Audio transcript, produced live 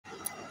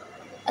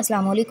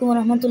Assalamu alaikum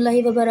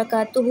warahmatullahi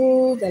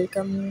wabarakatuh.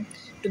 Welcome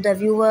to the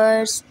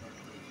viewers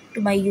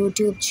to my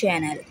YouTube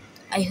channel.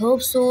 I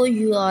hope so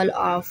you all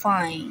are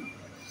fine.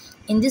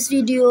 In this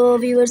video,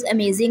 viewers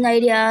amazing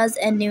ideas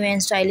and new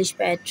and stylish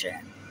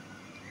pattern.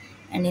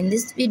 And in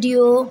this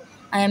video,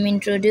 I am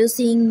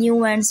introducing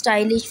new and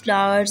stylish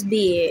flowers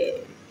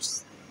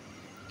beads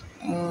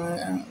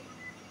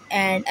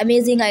and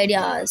amazing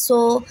ideas.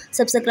 So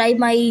subscribe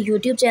my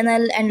YouTube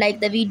channel and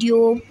like the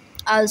video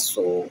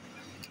also.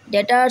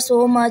 That are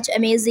so much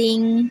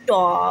amazing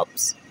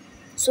tops,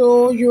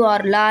 so you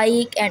are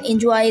like and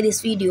enjoy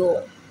this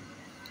video.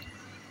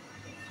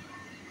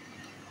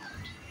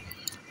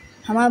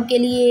 हम आपके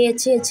लिए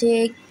अच्छे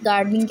अच्छे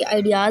gardening के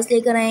ideas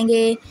लेकर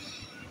आएंगे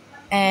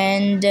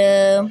and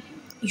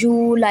you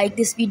like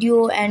this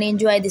video and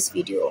enjoy this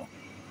video.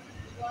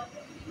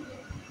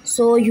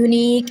 So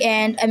unique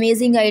and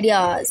amazing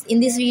ideas in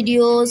these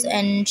videos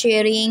and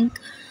sharing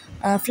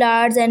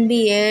flowers and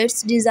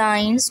beads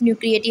designs, new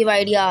creative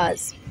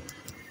ideas.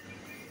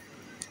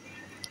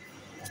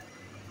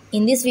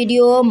 In this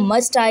video,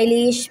 much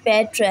stylish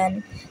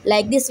pattern.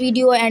 Like this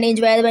video and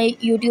enjoy my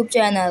YouTube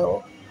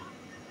channel.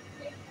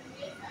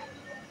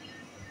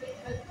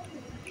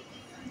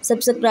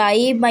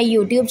 Subscribe my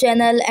YouTube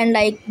channel and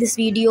like this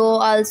video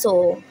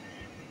also.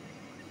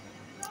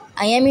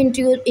 I am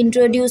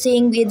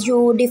introducing with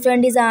you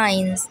different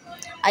designs.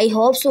 I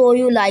hope so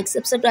you like,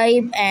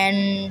 subscribe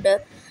and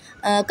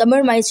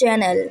comment my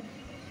channel.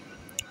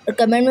 और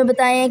comment में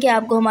बताएं कि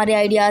आपको हमारे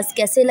ideas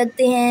कैसे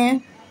लगते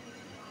हैं.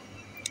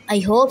 I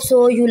hope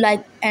so you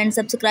like and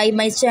subscribe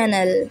my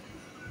channel.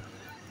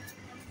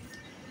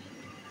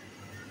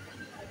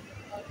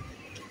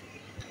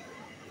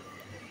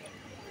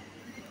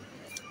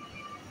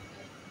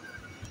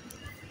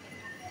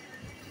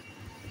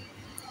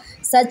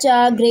 Such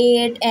a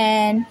great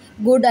and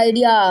good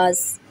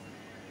ideas.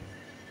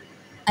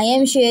 I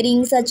am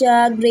sharing such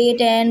a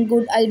great and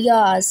good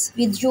ideas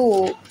with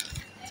you.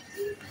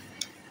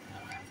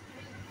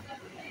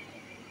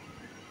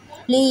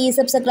 Please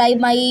subscribe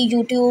my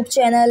YouTube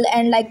channel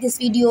and like this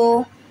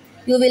video.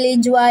 You will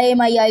enjoy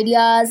my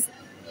ideas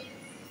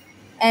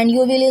and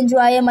you will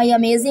enjoy my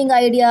amazing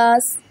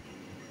ideas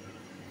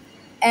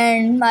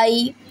and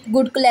my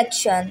good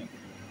collection.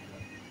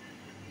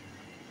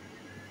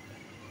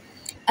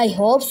 I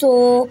hope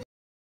so.